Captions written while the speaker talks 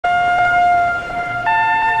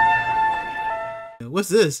What's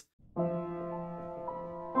this? Oh,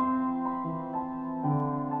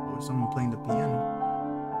 someone playing the piano.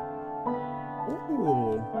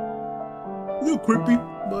 Ooh. A little creepy,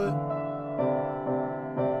 but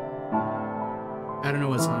I don't know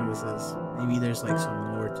what song this is. Maybe there's like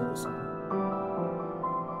some lore to the song.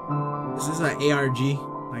 This is an ARG.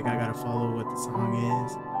 Like I gotta follow what the song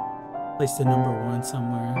is. Place to #1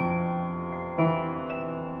 somewhere.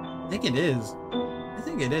 I think it is. I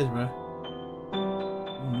think it is, bro. I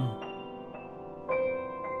don't know.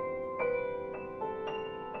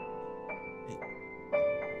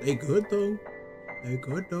 They good though. They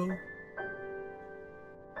good though.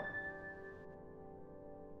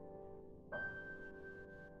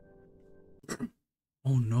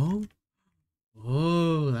 Oh no.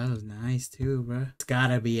 Oh, that was nice too, bro. It's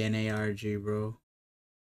gotta be an ARG, bro.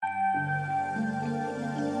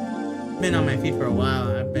 Been on my feet for a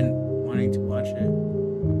while. I've been wanting to watch it.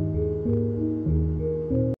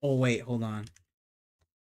 Oh wait, hold on.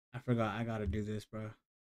 I forgot. I gotta do this, bro.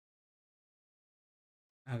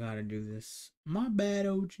 I gotta do this. My bad,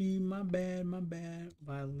 OG. My bad. My bad.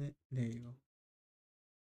 Violent. There you go.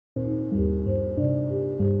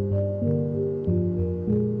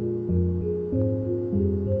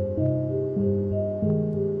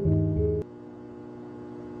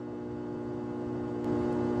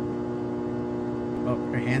 Oh,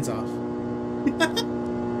 her hands off.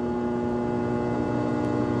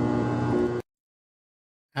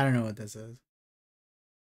 I don't know what this is.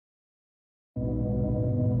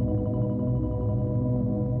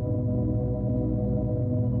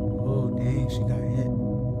 Oh, dang, she got hit.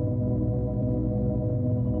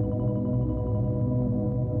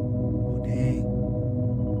 Oh, dang.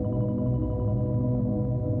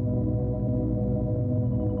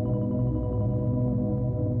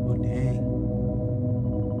 Oh, dang.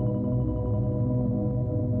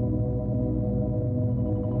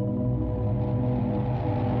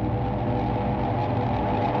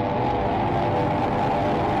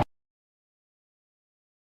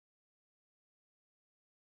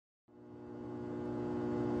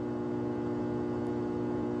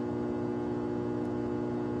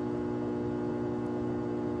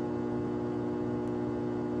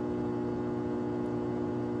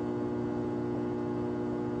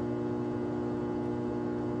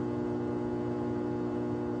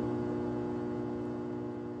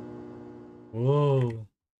 Whoa.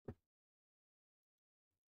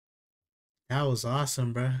 That was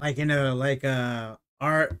awesome, bro. Like in a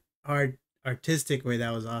artistic way,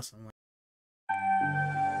 that was awesome.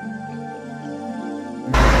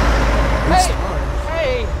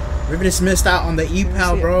 Hey! Rivetus missed out on the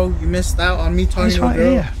E-Pal, bro. You missed out on me talking to a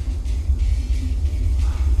girl. Here.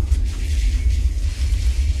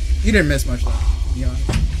 You didn't miss much, though. To be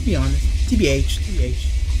honest. To be honest. TBH.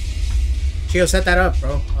 TBH. Chio, set that up,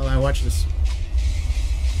 bro, while I watch this.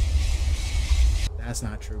 That's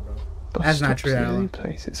not true, bro. That's not true at all.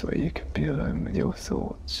 Places where you can be alone with your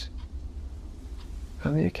thoughts.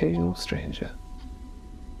 And the occasional stranger.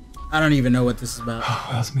 I don't even know what this is about.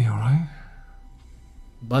 That's me, alright?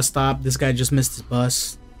 Bus stop. This guy just missed his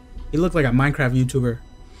bus. He looked like a Minecraft YouTuber.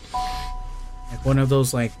 Like one of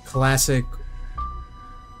those like classic,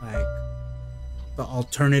 like the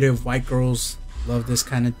alternative white girls love this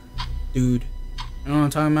kind of dude. You know what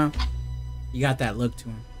I'm talking about? He got that look to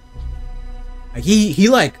him. Like he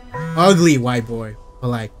like ugly white boy, but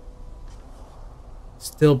like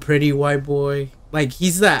still pretty white boy. Like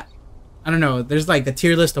he's that. I don't know. There's like the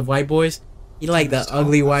tier list of white boys. He like the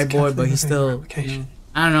ugly white boy, but he's still. You know,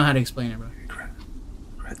 I don't know how to explain it, bro.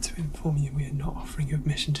 Regret to inform you we are not offering you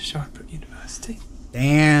admission to Sharpbrook University.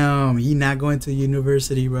 Damn, he not going to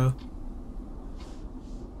university, bro.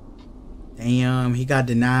 Damn, he got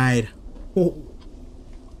denied. Dude,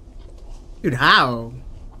 how?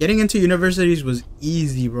 Getting into universities was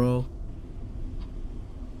easy, bro.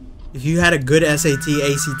 If you had a good SAT,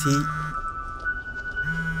 ACT,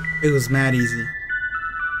 it was mad easy.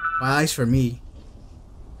 Well, at least for me.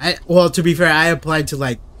 Well, to be fair, I applied to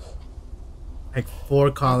like 4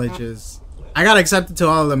 colleges. I got accepted to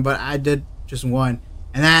all of them, but I did just one.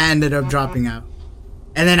 And then I ended up dropping out.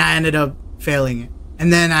 And then I ended up failing it.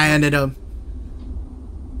 And then I ended up...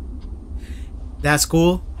 That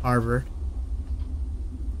school? Harvard.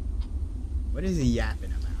 What is he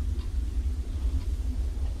yapping about?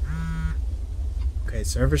 Okay,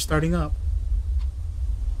 server starting up.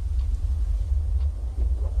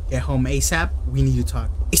 Get home ASAP. We need to talk.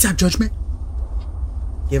 ASAP, Judgment.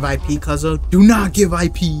 Give IP, cuzzo. Do not give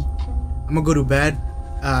IP. I'm gonna go to bed.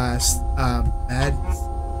 Bed.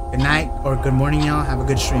 Good night or good morning, y'all. Have a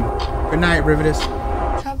good stream. Good night, Rivetus.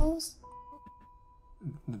 Troubles?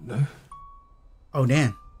 No. Oh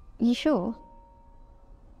damn. You sure?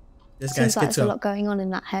 This guy's Seems like there's a schizo. lot going on in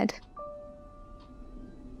that head.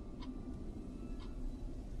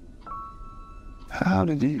 How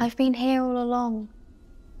did you? I've been here all along,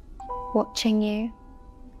 watching you,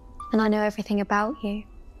 and I know everything about you.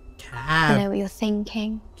 I know Cap. what you're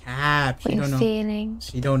thinking, Cap. She what you're don't know. feeling,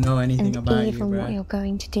 She don't know anything and about you, even what bro. you're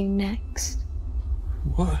going to do next.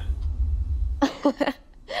 What?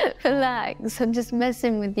 Relax, I'm just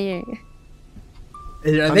messing with you. Are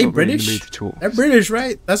I'm they not really in the British? mood to talk. They're British,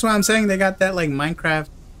 right? That's why I'm saying they got that like Minecraft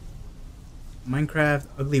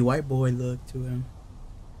ugly white boy look to him.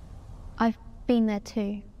 I've been there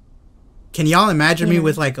too, Can y'all imagine me Yeah.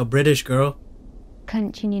 with like a British girl?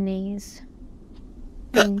 clenching your knees,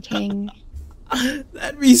 thinking.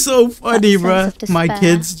 That'd be so funny, sense bruh. of My despair.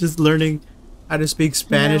 kids just learning how to speak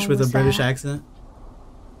Spanish one with a was British there. accent.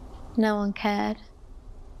 No one cared.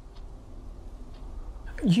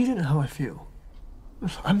 You don't know how I feel.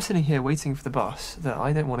 I'm sitting here waiting for the bus that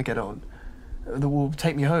I don't want to get on, that will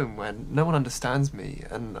take me home when no one understands me,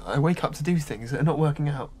 and I wake up to do things that are not working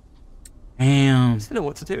out. Damn. I still don't know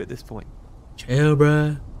what to do at this point. Chill,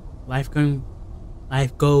 bruh. Life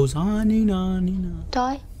goes on and on and on.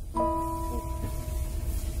 Die?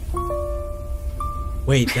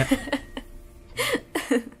 Wait, that.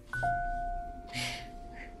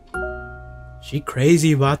 She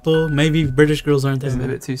crazy, vato. Maybe British girls aren't Isn't it a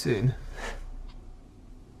that. bit too soon?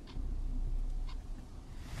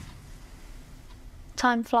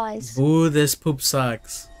 Time flies. Ooh, this poop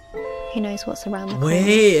sucks. Who knows what's around the corner?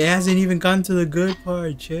 Wait, it hasn't even gotten to the good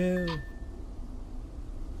part. Chill.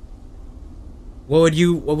 What would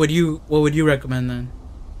you recommend then?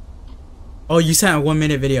 Oh, you sent a 1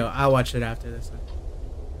 minute video. I'll watch it after this.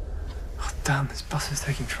 Oh, damn, this bus is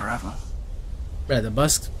taking forever. Bro, the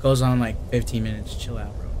bus goes on like 15 minutes. Chill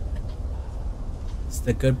out, bro. It's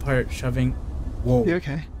the good part, shoving. Whoa. You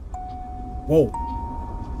okay? Whoa.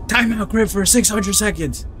 Timeout grid for 600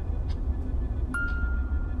 seconds.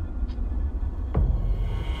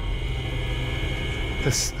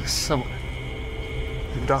 There's someone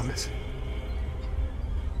in the darkness.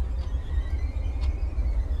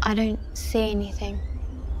 I don't see anything.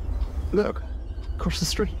 Look, across the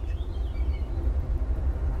street.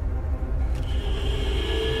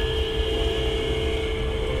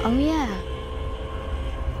 Oh yeah.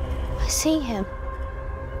 I see him.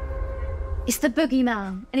 It's the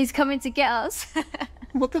boogeyman, and he's coming to get us.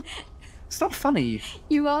 What the? It's not funny.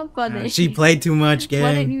 You are funny. She played too much, Why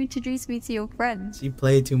don't gang. you introduce me to your friends? She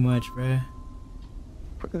played too much, bruh.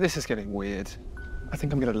 This is getting weird. I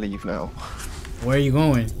think I'm gonna leave now. Where are you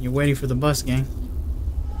going? You're waiting for the bus, gang.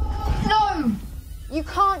 No! You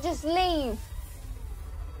can't just leave.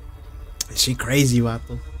 Is she crazy,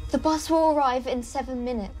 vato? The bus will arrive in 7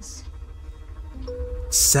 minutes. You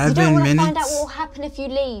 7 don't want to minutes? find out what will happen if you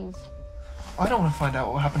leave. I don't want to find out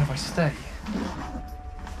what will happen if I stay.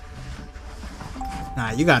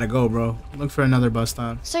 Nah, you gotta go, bro. Look for another bus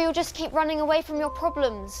stop. So you'll just keep running away from your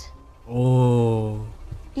problems. Oh.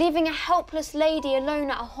 Leaving a helpless lady alone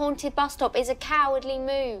at a haunted bus stop is a cowardly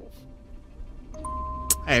move.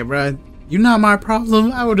 Hey, bruh. You're not my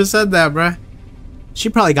problem. I would have said that, bruh. She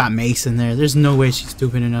probably got mace in there. There's no way she's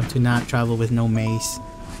stupid enough to not travel with no mace.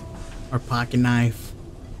 Or pocket knife.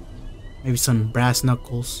 Maybe some brass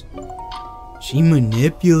knuckles. She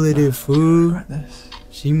manipulative, fool. Right, this.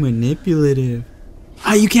 She manipulative.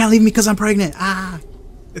 Ah, you can't leave me because I'm pregnant. Ah.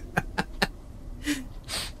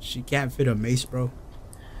 She can't fit a mace, bro.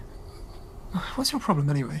 What's your problem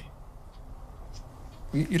anyway?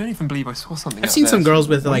 You don't even believe I saw something. I've out seen there, some so girls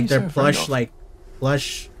with what are like you their so afraid plush, of? like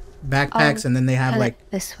plush backpacks, and then they have Tell like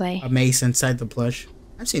it this way. a mace inside the plush.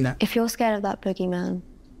 I've seen that. If you're scared of that boogeyman,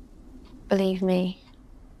 believe me,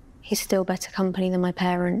 he's still better company than my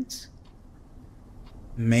parents.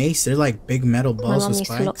 Mace, they're like big metal My balls mum with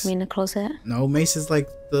used to lock spikes. me in a closet No, mace is like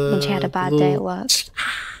the. when she had a the bad little- day at work.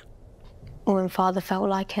 Or when father felt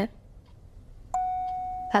like it.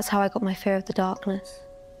 That's how I got my fear of the darkness.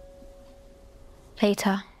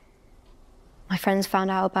 Later, my friends found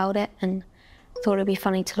out about it and thought it'd be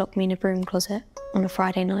funny to lock me in a broom closet on a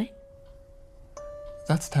Friday night.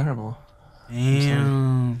 That's terrible.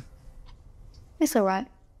 Damn. It's alright,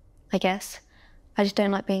 I guess. I just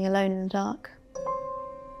don't like being alone in the dark.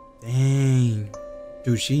 Dang.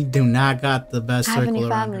 Dude, she do not got the best I have a circle new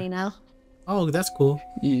around family her. now. Oh, that's cool.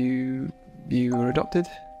 You were adopted?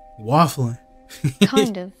 Waffling.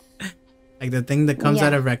 Kind of. Like the thing that comes Yeah.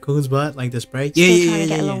 out of raccoon's butt, like the spray. Still Yeah, trying yeah, to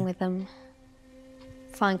get yeah, along yeah. with them.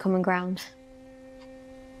 Find common ground.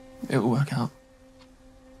 It will work out.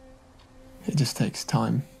 It just takes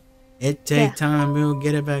time. It take Yeah. time, we'll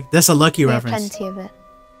get it back. That's a Lucky We have reference. plenty of it.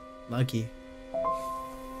 Lucky.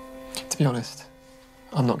 To be honest,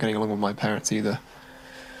 I'm not getting along with my parents either.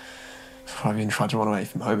 I've even tried to run away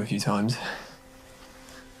from home a few times.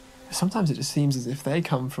 Sometimes it just seems as if they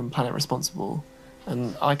come from planet responsible,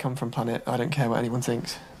 and I come from planet I don't care what anyone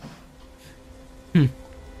thinks.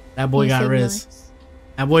 That boy You got seem Riz. nice.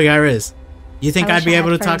 That boy got Riz. You think I I'd wish be I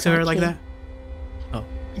able had to talk friends to her like like you. that? Oh.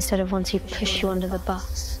 Instead of ones who push you under the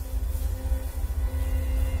bus.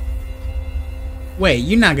 Wait,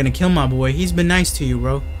 you're not gonna kill my boy. He's been nice to you,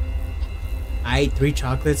 bro. I ate 3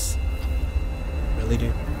 chocolates. Really,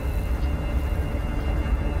 dude?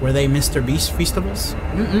 Were they Mr. Beast Feastables?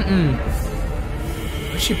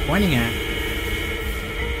 What's she pointing at?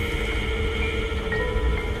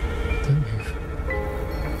 Don't move.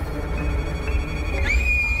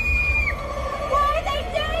 Why are they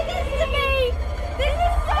doing this to me? This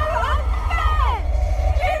is so unfair!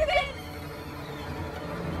 Stupid!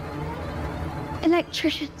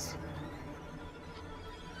 Electricians.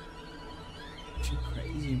 She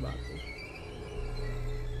crazy about this.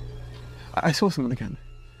 I saw someone again.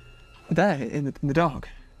 There, in the dark.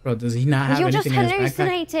 Bro, does he not have You're just anything in his backpack?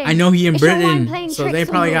 hallucinating. I know he in It's your mind Britain, playing so they tricks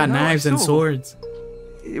on probably you. got No, I knives and saw. swords.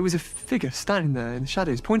 It was a figure standing there in the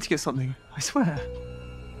shadows, pointing at something. I swear.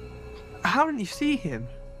 How didn't you see him?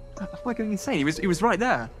 Am I going insane? He was right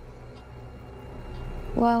there.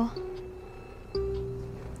 Well,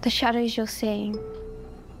 the shadows you're seeing,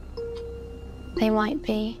 they might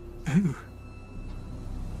be. Who?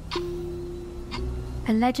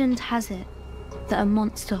 A legend has it that a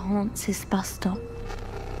monster haunts his bus stop.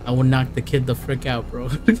 I would knock the kid the frick out, bro.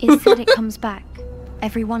 It's said it comes back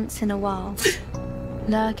every once in a while,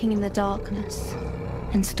 lurking in the darkness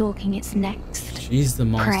and stalking its next. She's the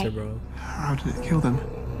monster, Prey. bro. How did it kill them?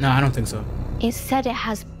 No, I don't think so. It's said it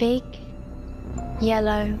has big,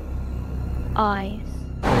 yellow eyes.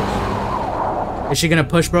 Is she gonna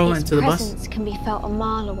push bro Its into the bus? presence can be felt a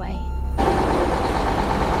mile away.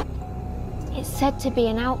 It's said to be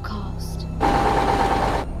an outcast,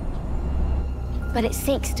 but it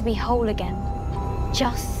seeks to be whole again,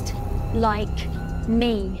 just like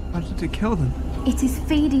me. How did it kill them? It is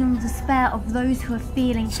feeding on the despair of those who are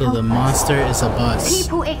feeling So the helpless. monster is a bus.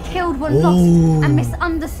 People it killed were Ooh. lost and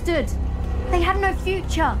misunderstood. They had no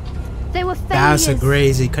future. They were failures. That's a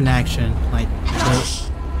crazy connection. Like,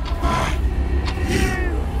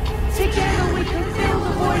 Together we can fill the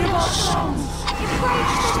void of our souls.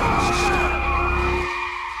 Embrace the monster.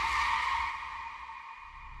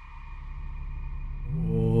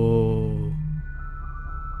 oh,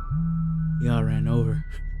 y'all ran over.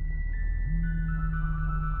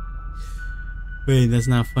 Wait, that's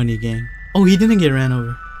not funny, gang. Oh, he didn't get ran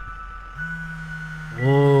over.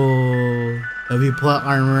 Whoa, heavy plot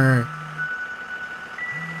armor.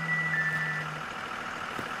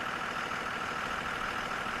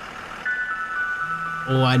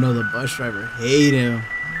 Oh, I know the bus driver hate him.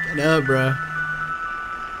 Get up, bruh.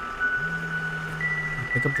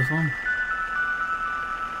 Pick up the phone.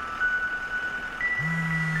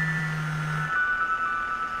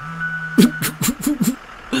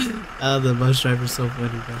 Oh, the bus driver's so funny,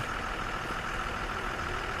 bro.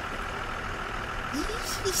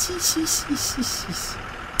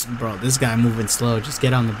 Bro, this guy moving slow. Just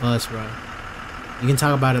get on the bus, bro. You can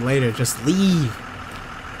talk about it later. Just leave.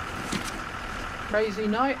 Crazy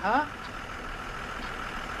night, huh?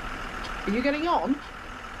 Are you getting on?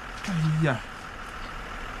 Yeah.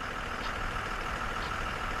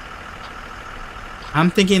 I'm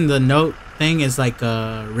thinking the note thing is like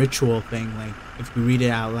a ritual thing. Like, if you read it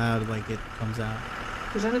out loud, like, it comes out.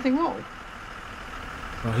 Is anything wrong?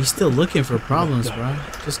 Bro, he's still looking for problems, bro.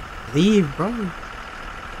 Just leave, bro.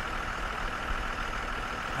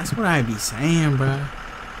 That's what I be saying, bro.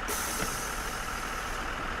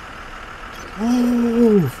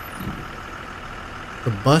 Oh,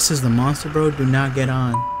 the bus is the monster, bro. Do not get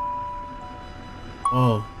on.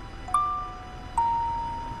 Oh.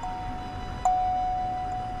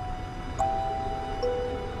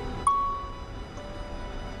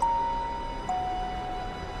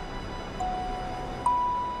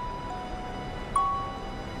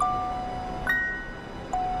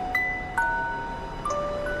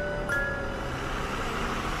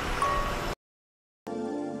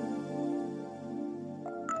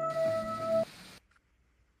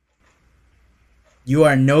 You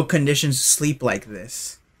are in no conditions to sleep like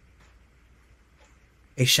this.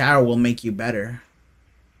 A shower will make you better.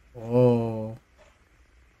 Oh.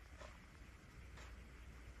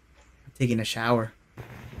 I'm taking a shower.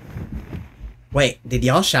 Wait, did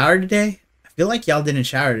y'all shower today? I feel like y'all didn't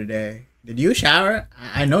shower today. Did you shower?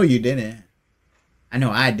 I know you didn't. I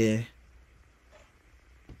know I did.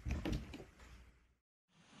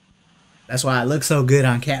 That's why I look so good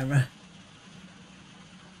on camera.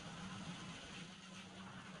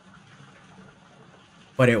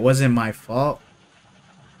 but it wasn't my fault.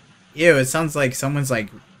 Ew, it sounds like someone's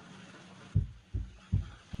like...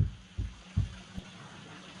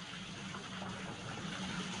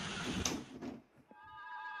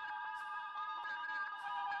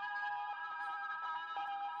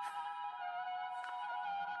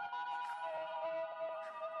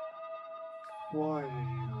 Why did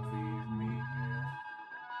you leave me here?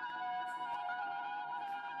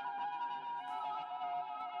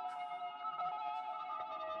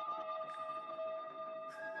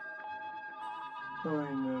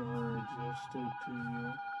 I never existed to you.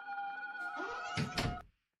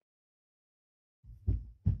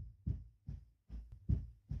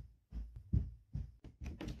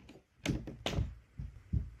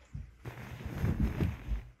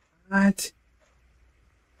 What?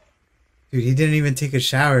 Dude, he didn't even take a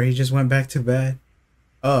shower. He just went back to bed.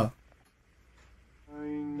 Oh. I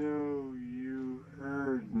know you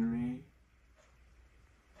heard me.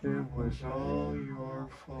 It was all your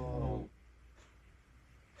fault.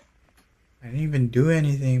 I didn't even do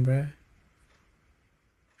anything, bruh.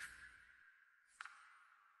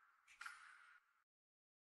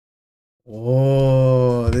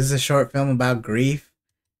 Oh, this is a short film about grief.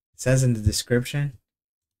 It says in the description.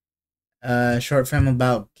 Short film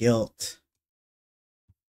about guilt.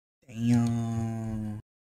 Damn.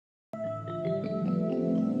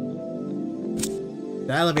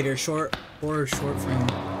 The Elevator horror short film.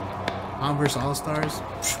 Converse All Stars.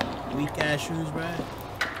 Weak ass shoes, bruh.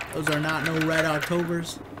 Those are not no Red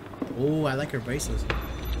Octobers. Oh, I like her bracelets.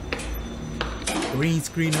 Green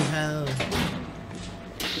screen of hell.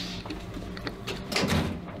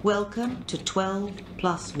 Welcome to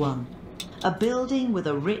 12+1, a building with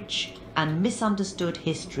a rich and misunderstood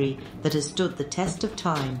history that has stood the test of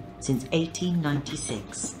time since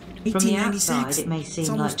 1896. From the outside, it may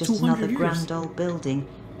seem like just another grand old building,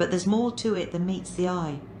 but there's more to it than meets the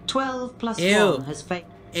eye. 12+1 has faced...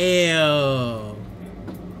 Ew.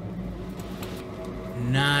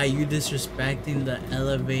 Nah, you disrespecting the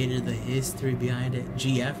elevator, the history behind it.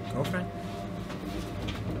 GF, girlfriend?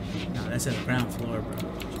 No, that's at the ground floor, bro.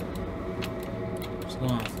 Just go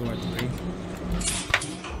on floor 3.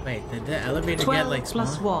 Wait, did the elevator get like smaller?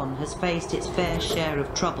 12+1 has faced its fair share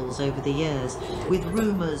of troubles over the years, with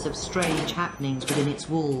rumours of strange happenings within its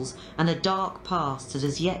walls and a dark past that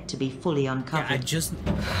has yet to be fully uncovered. Yeah, I just...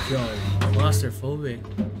 Yo, claustrophobic.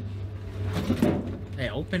 Hey,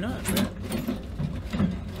 open up, man.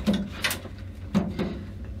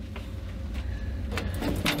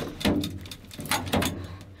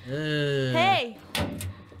 Hey!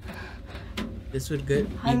 This would be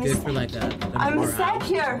good for like a I'm bar stuck house.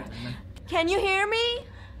 here. Can you hear me?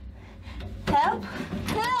 Help!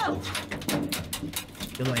 Help!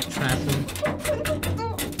 You're like trapped in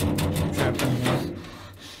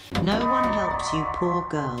one. No one helps you, poor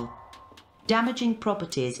girl. Damaging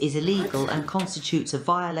properties is illegal and constitutes a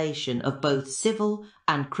violation of both civil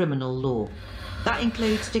and criminal law. That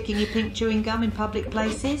includes sticking your pink chewing gum in public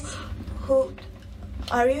places. Who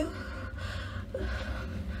are you?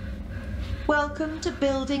 Welcome to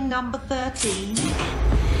building number 13.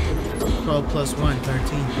 12 plus 1,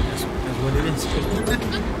 13. That's what it is.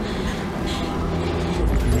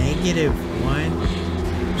 -1.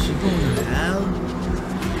 She going to hell?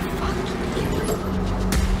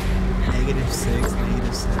 -6,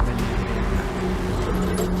 -7,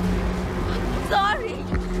 Sorry!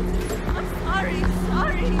 I'm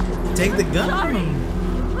sorry! Take the gun. Sorry!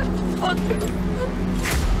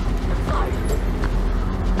 Sorry!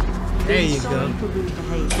 There you Sorry go. for rude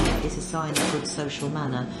behaviour is a sign of good social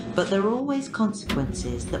manner, but there are always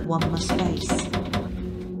consequences that one must face.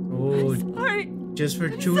 Oh, Sorry! just for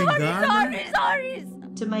chewing gum? Sorry!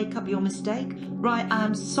 To make up your mistake, write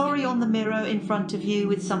 "I'm sorry" on the mirror in front of you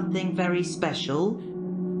with something very special.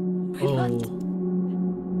 Oh.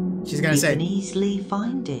 She's gonna You say, can easily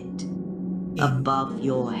find it above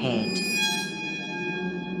your head.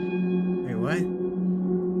 wait, what?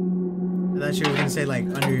 I thought she was gonna say like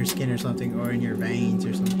under your skin or something, or in your veins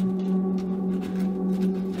or something.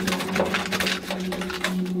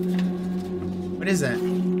 What is that?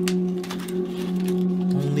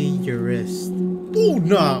 Only your wrist. Oh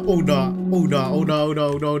no! Oh no! Oh no! Oh no!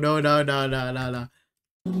 No! No! No! No! No! No! No! No!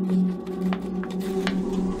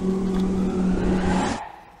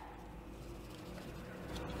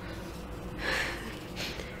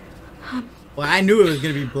 Well, I knew it was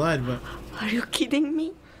gonna be blood, but Are you kidding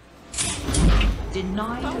me?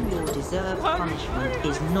 Denying your deserved punishment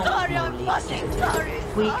is not Sorry, I'm morally fucking acceptable. sorry.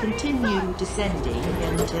 We continue descending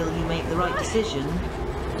until you make the right decision.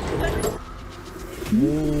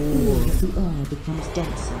 The air becomes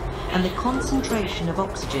denser and the concentration of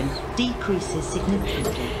oxygen decreases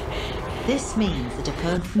significantly. This means that a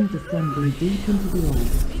person descending deep into the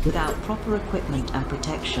earth without proper equipment and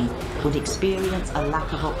protection would experience a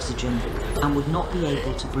lack of oxygen and would not be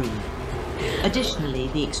able to breathe. Additionally,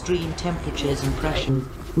 the extreme temperatures and pressures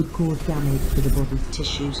would cause damage to the body's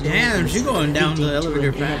tissues and Damn, organs, she's going down the leading to elevator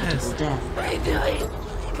an inevitable fast.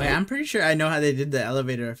 death. Wait, I'm pretty sure I know how they did the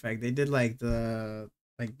elevator effect. They did like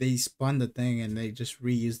they spun the thing and they just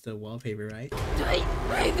reused the wallpaper, right?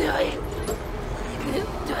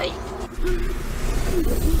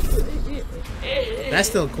 That's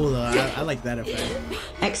still cool though. I like that effect.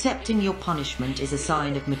 Accepting your punishment is a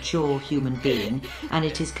sign of mature human being, and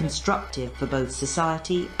it is constructive for both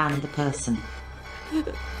society and the person. You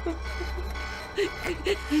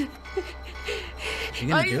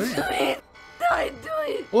gonna do it? I do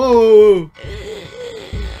it. Whoa!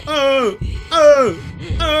 Oh! Oh!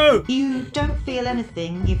 Oh! You don't feel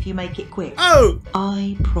anything if you make it quick. Oh!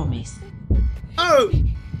 I promise. Oh!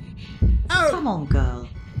 Oh! Come on, girl.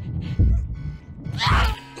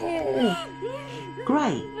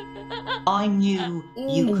 Great. I knew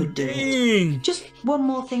you could do it. Dang. Just one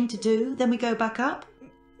more thing to do, then we go back up.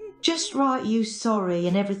 Just write you sorry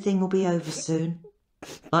and everything will be over soon.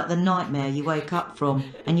 Like the nightmare you wake up from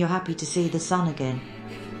and you're happy to see the sun again.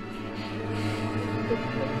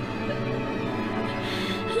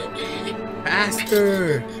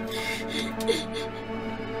 Faster!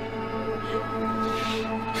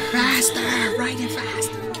 Faster! Write it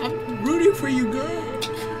faster! I'm rooting for you, girl!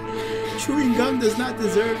 Chewing gum does not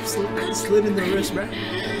deserve slit in the wrist, right?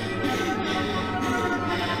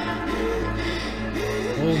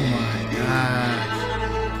 Oh my gosh.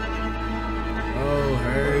 Oh,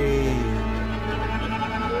 hurry.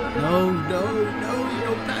 No,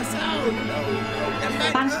 don't pass out. No, get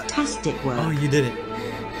back up. Fantastic work. Oh, you did it.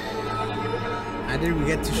 How did we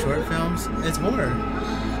get to short films? It's horror.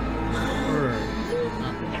 Horror.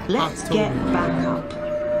 Let's October. get back up.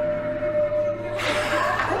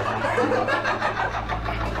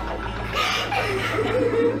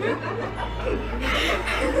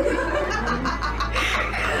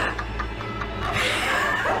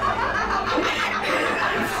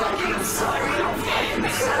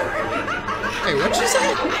 Wait, what'd you say?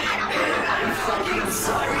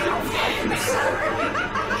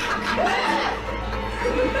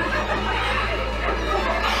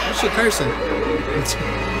 What's she cursing?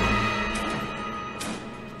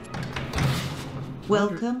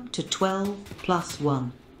 Welcome to 12 plus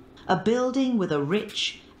 1, a building with a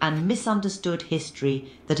rich and misunderstood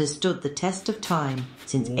history that has stood the test of time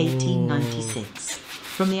since 1896.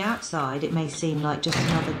 From the outside, it may seem like just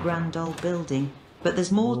another grand old building, but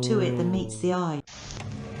there's more to it than meets the eye.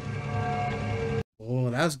 Oh,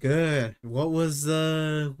 that was good. What was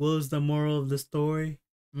the moral of the story?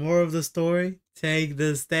 Moral of the story? Take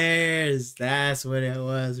the stairs. That's what it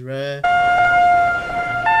was, bruh.